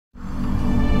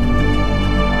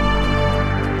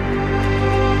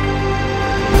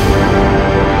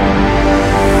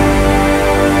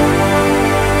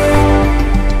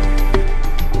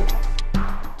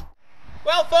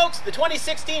The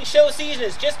 2016 show season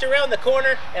is just around the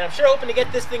corner, and I'm sure hoping to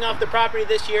get this thing off the property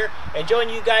this year and join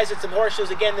you guys at some horse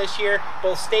shows again this year,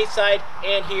 both stateside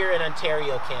and here in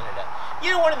Ontario, Canada. You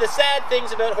know, one of the sad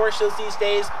things about horse shows these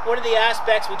days, one of the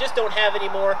aspects we just don't have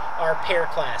anymore are pair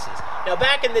classes. Now,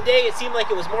 back in the day, it seemed like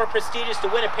it was more prestigious to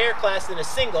win a pair class than a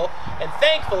single, and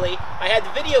thankfully, I had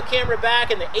the video camera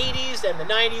back in the 80s and the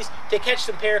 90s to catch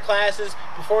some pair classes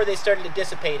before they started to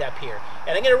dissipate up here.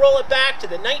 And I'm going to roll it back to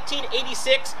the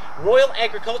 1986 Royal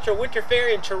Agricultural Winter Fair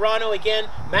in Toronto again.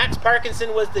 Max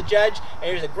Parkinson was the judge, and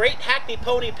there's a great Hackney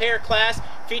Pony pair class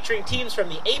featuring teams from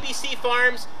the ABC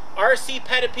Farms, RC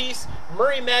Pettipiece,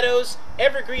 Murray Meadows,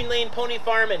 Evergreen Lane Pony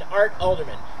Farm, and Art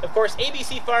Alderman. Of course,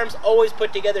 ABC Farms always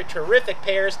put together terrific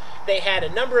pairs. They had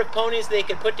a number of ponies they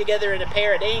could put together in a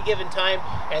pair at any given time,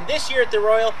 and this year at the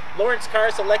Royal, Lawrence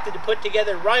Carr selected to put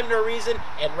together Rhyme No Reason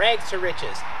and Rags to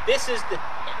Riches. This is the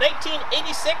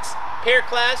 1986 pair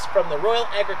class from the Royal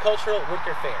Agricultural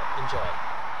Winter Fair. Enjoy.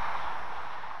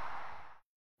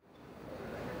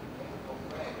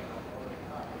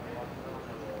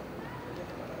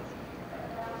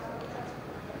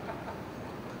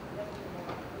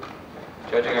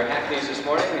 Judging our Hackneys this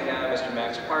morning, we have Mr.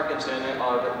 Max Parkinson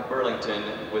of Burlington,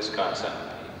 Wisconsin.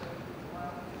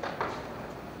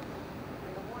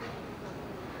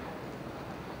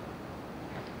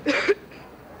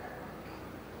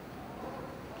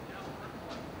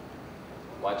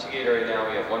 Watch the gate right now,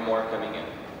 we have one more coming in.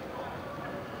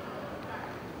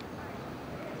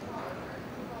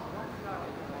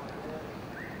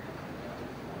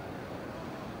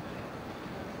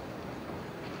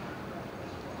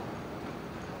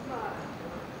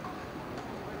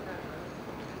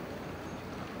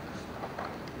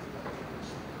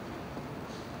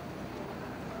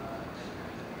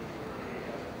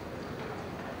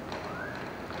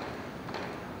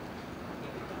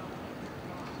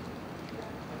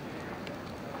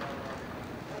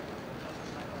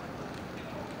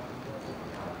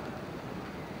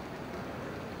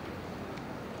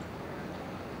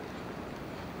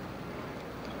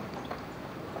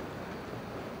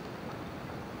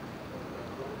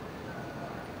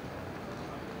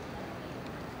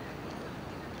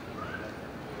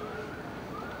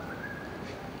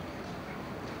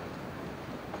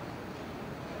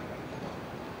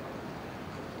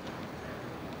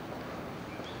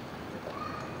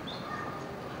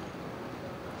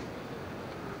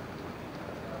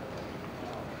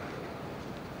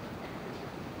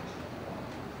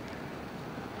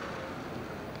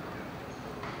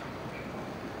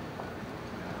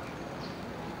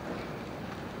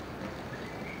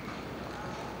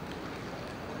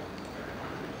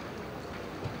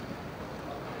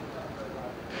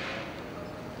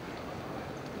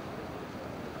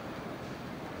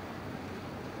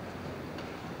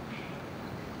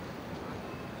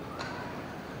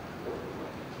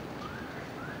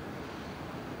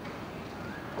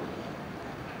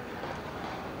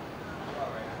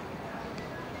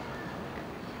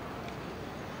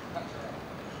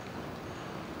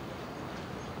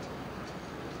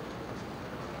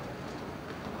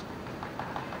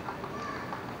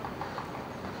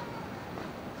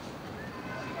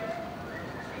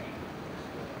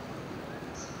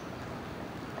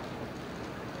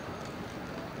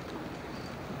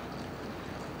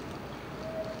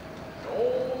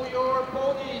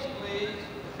 Ponies, please.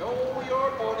 Show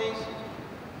your ponies.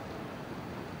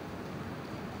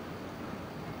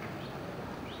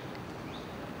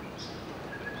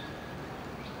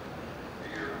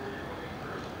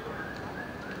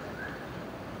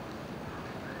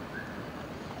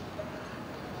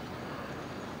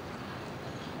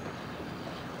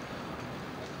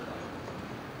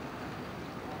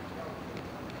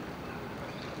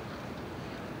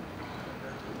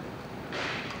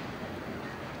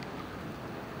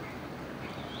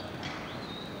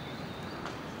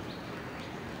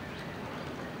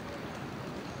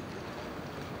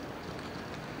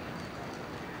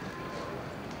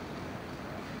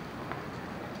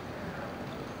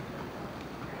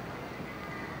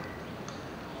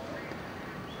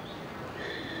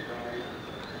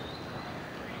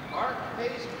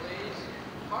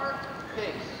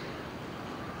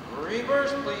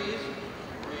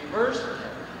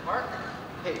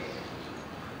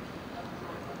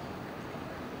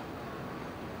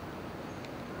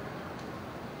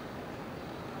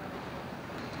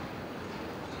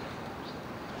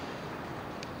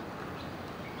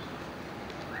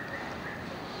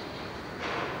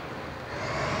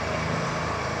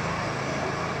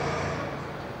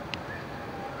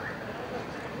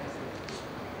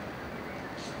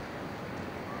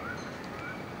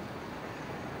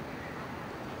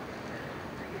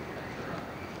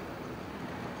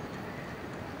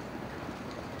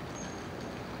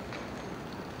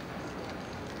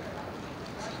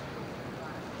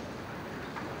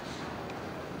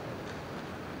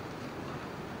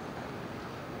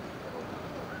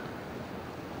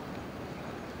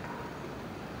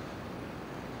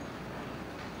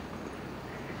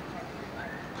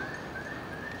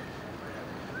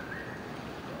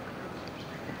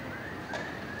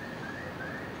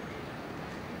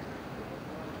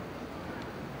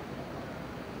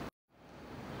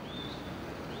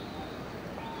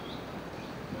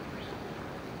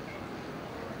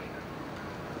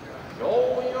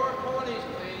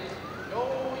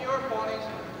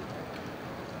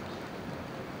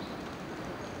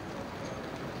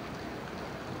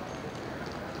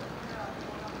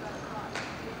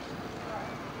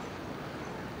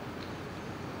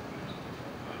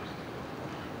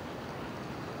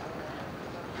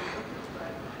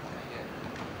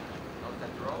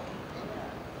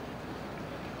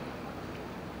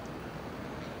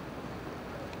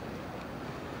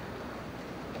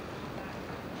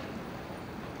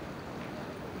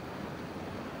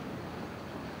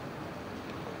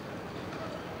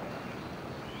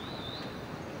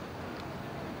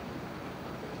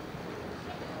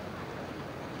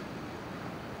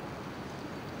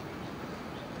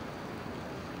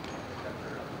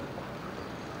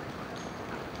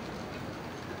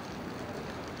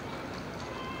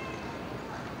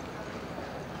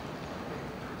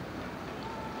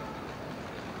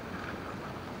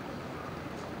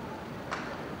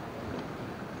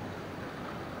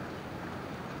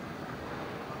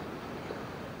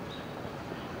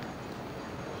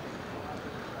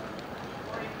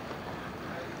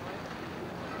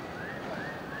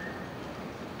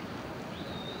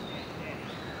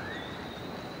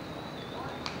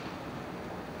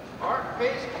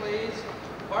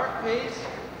 our pace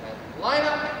and line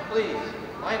up, please.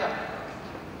 Line up.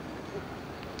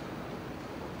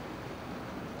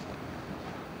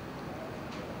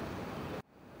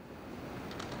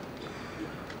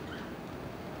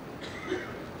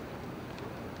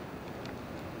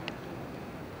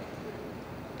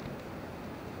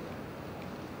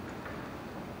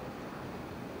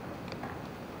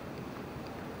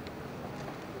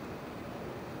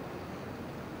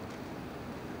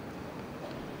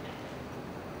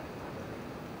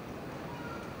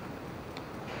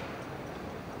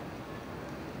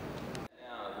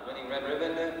 Red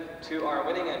ribbon to our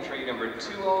winning entry number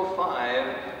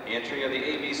 205, the entry of the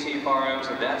ABC Farms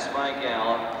of That's My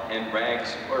Gal and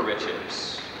Rags or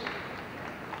Riches.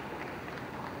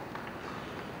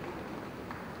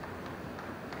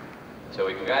 So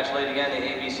we congratulate again the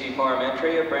ABC Farm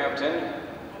entry of Brampton.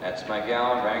 That's My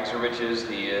Gal and Rags or Riches,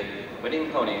 the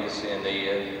winning ponies in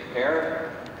the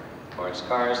pair. Lawrence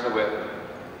Cars, the whip,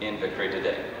 in victory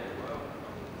today.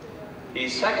 The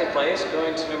second place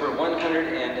going to number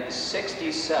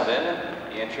 167,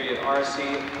 the entry of R.C.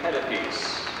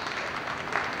 Pettipiece.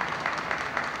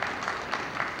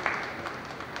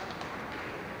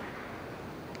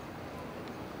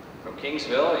 From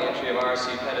Kingsville, the entry of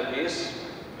R.C. Pettipiece,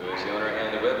 who is the owner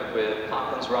and the whip with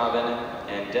Poppins Robin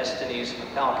and Destiny's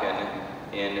Falcon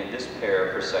in this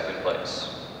pair for second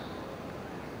place.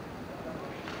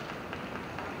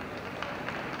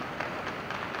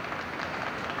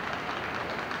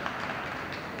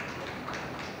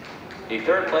 The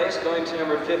third place going to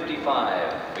number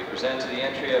 55. We present to the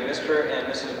entry of Mr. and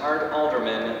Mrs. Art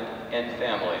Alderman and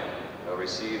family. They'll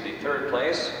receive the third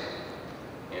place.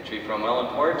 Entry from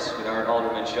Wellandport with Art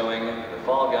Alderman showing the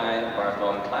Fall Guy,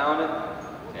 Bartholomew Clown,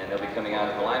 and they'll be coming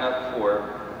out of the lineup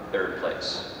for third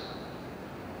place.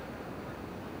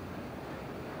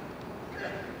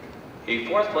 The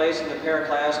fourth place in the pair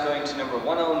class going to number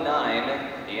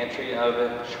 109, the entry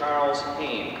of Charles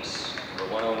Haynes,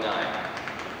 number 109.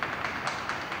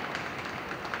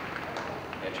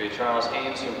 Entry Charles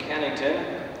Haynes from Kennington.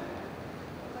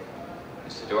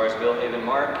 Mr. Doris Bill Haven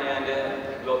Mark and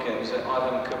Wilkins at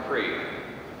Autumn Capri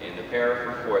in the pair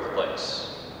for fourth place.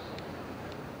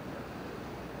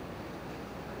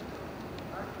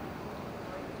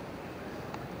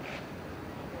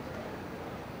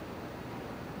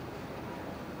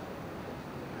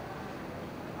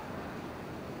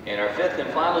 And our fifth and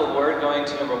final award going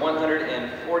to number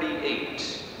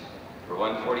 148. For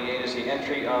 148 is the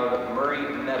entry of Murray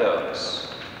Meadows.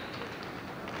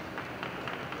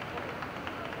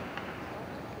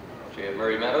 Entry of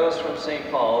Murray Meadows from St.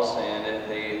 Paul's and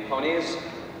the ponies,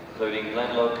 including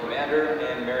Glenlow Commander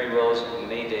and Mary Rose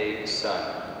Mayday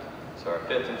Sun. So our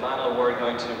fifth and final award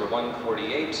going to number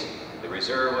 148. The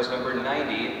reserve was number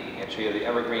 90, entry of the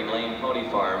Evergreen Lane Pony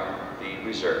Farm, the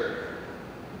reserve.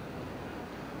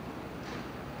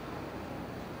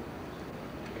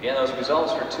 Again, those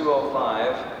results are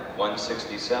 205,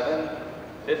 167,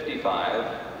 55,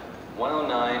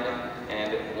 109,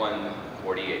 and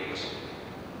 148.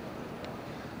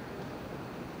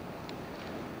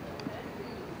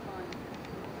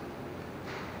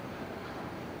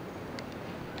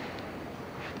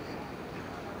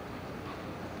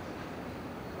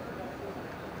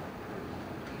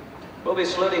 We'll be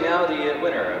saluting now the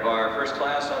winner of our first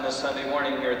class on this Sunday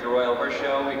morning here at the Royal Horse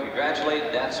Show. We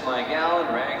congratulate That's My Gal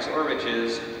and Rags or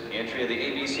Riches, the entry of the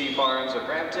ABC Farms of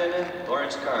Brampton,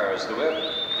 Lawrence Cars, the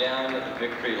whip, down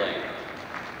Victory Lane.